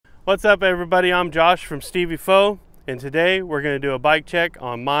What's up everybody, I'm Josh from Stevy Faux, and today we're going to do a bike check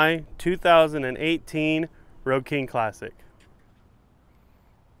on my 2018 Roadking Classic.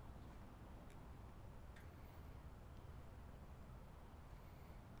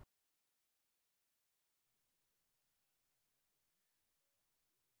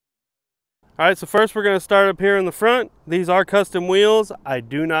 Alright, so first we're going to start up here in the front. These are custom wheels. I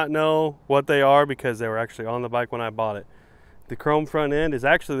do not know what they are because they were actually on the bike when I bought it. The chrome front end is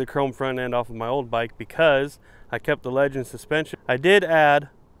actually the chrome front end off of my old bike because I kept the Legend suspension. I did add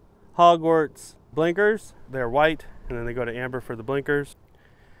Hogwarts blinkers. They're white and then they go to amber for the blinkers.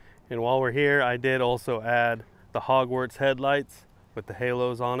 And while we're here, I did also add the Hogwarts headlights with the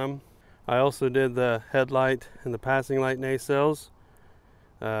halos on them. I also did the headlight and the passing light nacelles.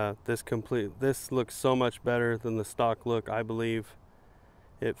 This looks so much better than the stock look. I believe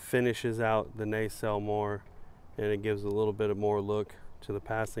it finishes out the nacelle more and it gives a little bit of more look to the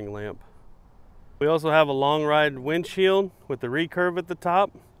passing lamp. We also have a long ride windshield with the recurve at the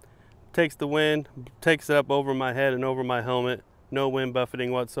top. Takes the wind, takes it up over my head and over my helmet. No wind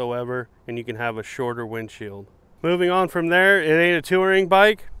buffeting whatsoever, and you can have a shorter windshield. Moving on from there, it ain't a touring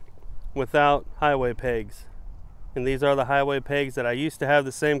bike without highway pegs. And these are the highway pegs that I used to have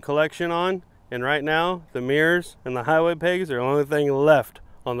the same collection on, and right now the mirrors and the highway pegs are the only thing left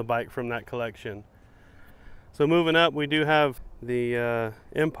on the bike from that collection. So moving up, we do have the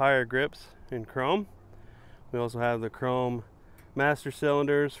Empire grips in chrome. We also have the chrome master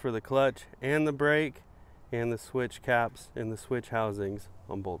cylinders for the clutch and the brake, and the switch caps and the switch housings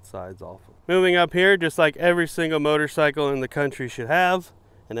on both sides also. Moving up here, just like every single motorcycle in the country should have,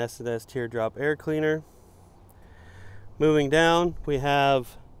 an S&S teardrop air cleaner. Moving down, we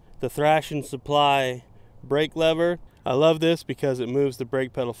have the Thrash and Supply brake lever. I love this because it moves the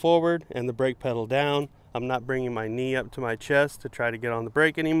brake pedal forward and the brake pedal down. I'm not bringing my knee up to my chest to try to get on the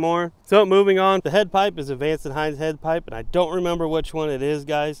brake anymore. So moving on, the head pipe is a Vance & Hines head pipe, and I don't remember which one it is,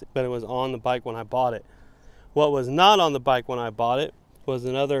 guys, but it was on the bike when I bought it. What was not on the bike when I bought it was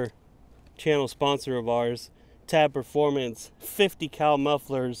another channel sponsor of ours, Tab Performance 50 cal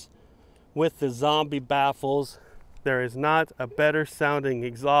mufflers with the zombie baffles. There is not a better sounding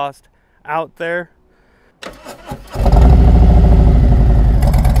exhaust out there.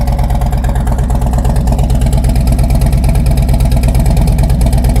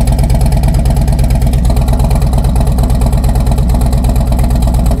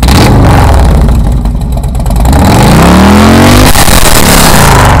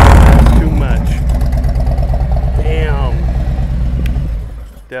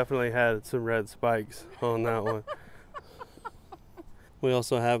 Definitely had some red spikes on that one. We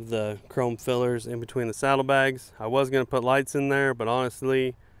also have the chrome fillers in between the saddlebags. I was going to put lights in there, but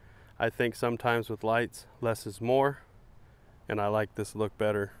honestly, I think sometimes with lights, less is more. And I like this look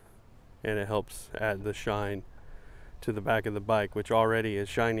better. And it helps add the shine to the back of the bike, which already is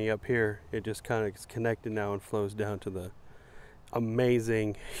shiny up here. It just kind of is connected now and flows down to the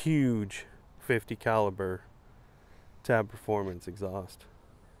amazing, huge 50 caliber Tab Performance exhaust.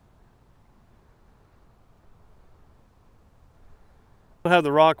 We have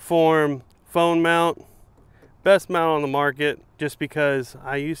the Rockform phone mount, best mount on the market, just because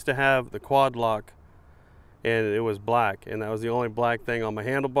I used to have the quad lock and it was black, and that was the only black thing on my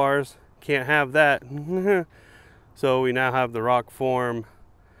handlebars. Can't have that. So we now have the Rockform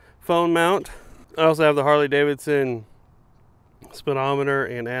phone mount. I also have the Harley-Davidson speedometer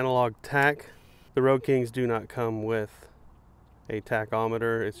and analog tach. The Roadkings do not come with a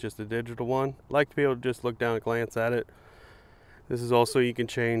tachometer, it's just a digital one. I like to be able to just look down and glance at it. This is also, you can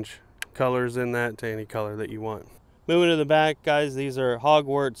change colors in that to any color that you want. Moving to the back, guys, these are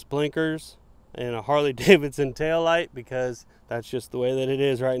Hogwarts blinkers and a Harley-Davidson taillight because that's just the way that it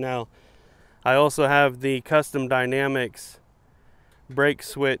is right now. I also have the Custom Dynamics brake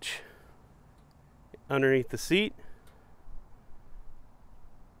switch underneath the seat.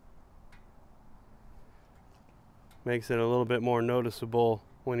 Makes it a little bit more noticeable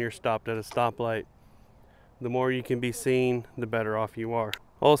when you're stopped at a stoplight. The more you can be seen, the better off you are.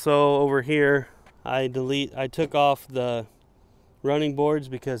 Also over here, I took off the running boards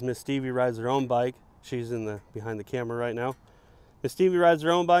because Mrs.Stevy rides her own bike. She's behind the camera right now. Mrs.Stevy rides her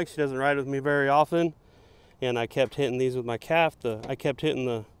own bike. She doesn't ride with me very often, and I kept hitting these with my calf. I kept hitting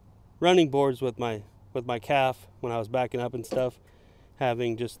the running boards with my calf when I was backing up and stuff.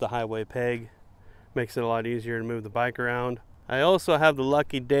 Having just the highway peg makes it a lot easier to move the bike around. I also have the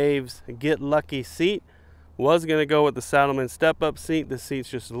Lucky Dave's Get Lucky seat. Was going to go with the Saddleman step-up seat. The seat's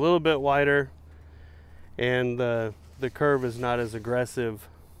just a little bit wider, and the curve is not as aggressive,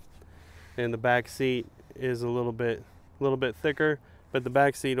 and the back seat is a little bit thicker. but the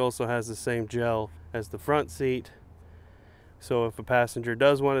back seat also has the same gel as the front seat. So if a passenger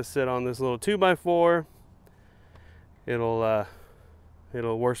does want to sit on this little 2x4,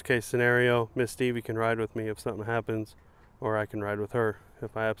 it'll worst case scenario, Miss Stevie can ride with me if something happens, or I can ride with her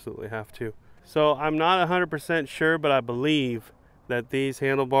if I absolutely have to. So I'm not 100% sure, but I believe that these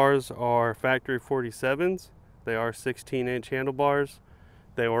handlebars are factory 47s. They are 16-inch handlebars.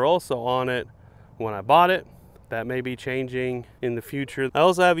 They were also on it when I bought it. That may be changing in the future. I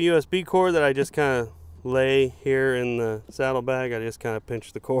also have a USB cord that I just kind of lay here in the saddlebag. I just kind of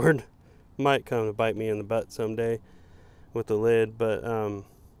pinch the cord. Might come to bite me in the butt someday with the lid, but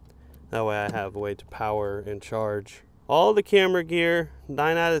that way I have a way to power and charge. All the camera gear,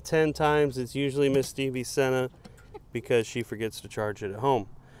 9 out of 10 times, it's usually Miss Stevie's Senna because she forgets to charge it at home.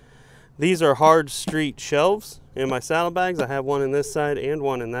 These are hard street shelves in my saddlebags. I have one in this side and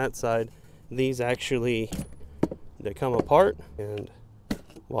one in that side. These actually, they come apart, and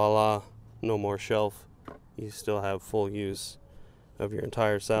voila, no more shelf. You still have full use of your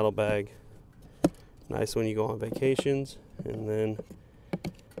entire saddlebag. Nice when you go on vacations, and then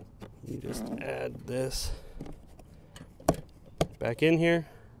you just add this back in here,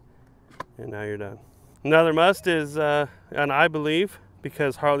 and now you're done. Another must is, and I believe,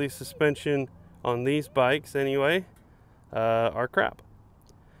 because Harley suspension on these bikes anyway, are crap.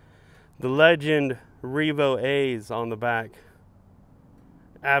 The Legend Revo A's on the back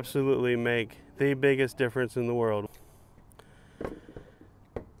absolutely make the biggest difference in the world.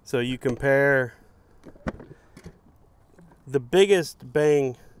 So you compare the biggest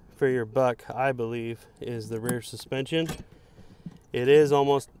bang for your buck, I believe, is the rear suspension. It is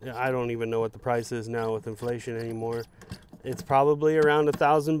almost, I don't even know what the price is now with inflation anymore. It's probably around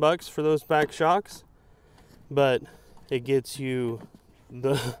 $1,000 for those back shocks, but it gets you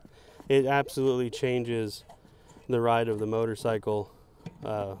it absolutely changes the ride of the motorcycle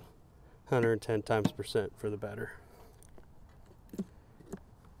 110 times percent for the better.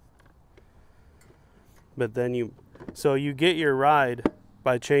 But then so you get your ride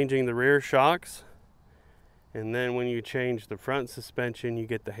by changing the rear shocks, and then when you change the front suspension, you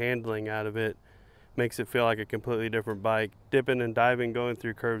get the handling out of it. Makes it feel like a completely different bike. Dipping and diving, going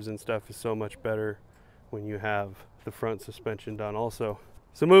through curves and stuff is so much better when you have the front suspension done also.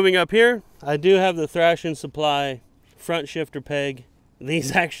 So moving up here, I do have the Thrash and Supply front shifter peg.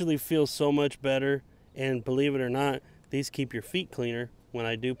 These actually feel so much better, and believe it or not, these keep your feet cleaner. When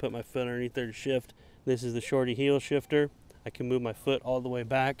I do put my foot underneath there to shift, this is the shorty heel shifter. I can move my foot all the way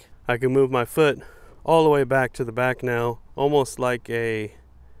back. I can move my foot all the way back to the back now, almost like a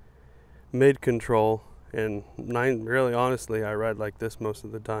mid control. And really honestly, I ride like this most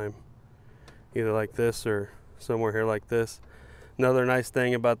of the time, either like this or somewhere here like this. Another nice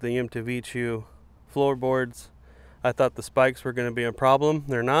thing about the MTV floorboards, I thought the spikes were going to be a problem.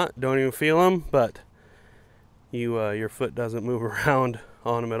 They're not. Don't even feel them, but your foot doesn't move around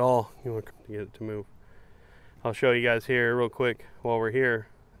on them at all. You want to get it to move. I'll show you guys here real quick while we're here,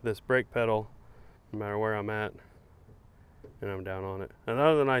 this brake pedal, no matter where I'm at, and I'm down on it.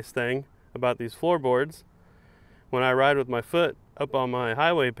 Another nice thing about these floorboards, when I ride with my foot up on my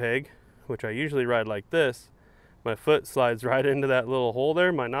highway peg, which I usually ride like this, my foot slides right into that little hole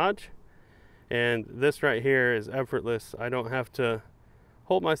there, my notch, and this right here is effortless. I don't have to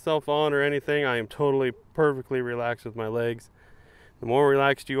hold myself on or anything. I am totally perfectly relaxed with my legs. The more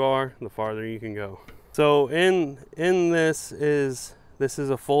relaxed you are, the farther you can go. So in this is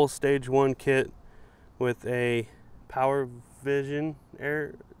a full stage 1 kit with a Power Vision,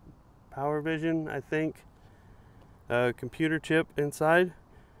 I think, computer chip inside,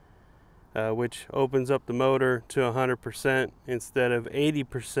 which opens up the motor to 100% instead of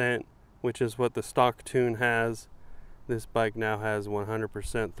 80%, which is what the stock tune has. This bike now has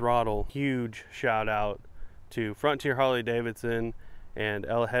 100% throttle. Huge shout out to Frontier Harley-Davidson and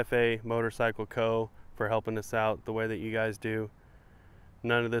El Hefe Motorcycle Co. for helping us out the way that you guys do.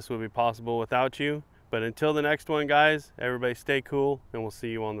 None of this would be possible without you. But until the next one, guys, everybody stay cool, and we'll see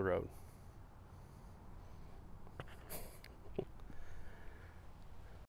you on the road.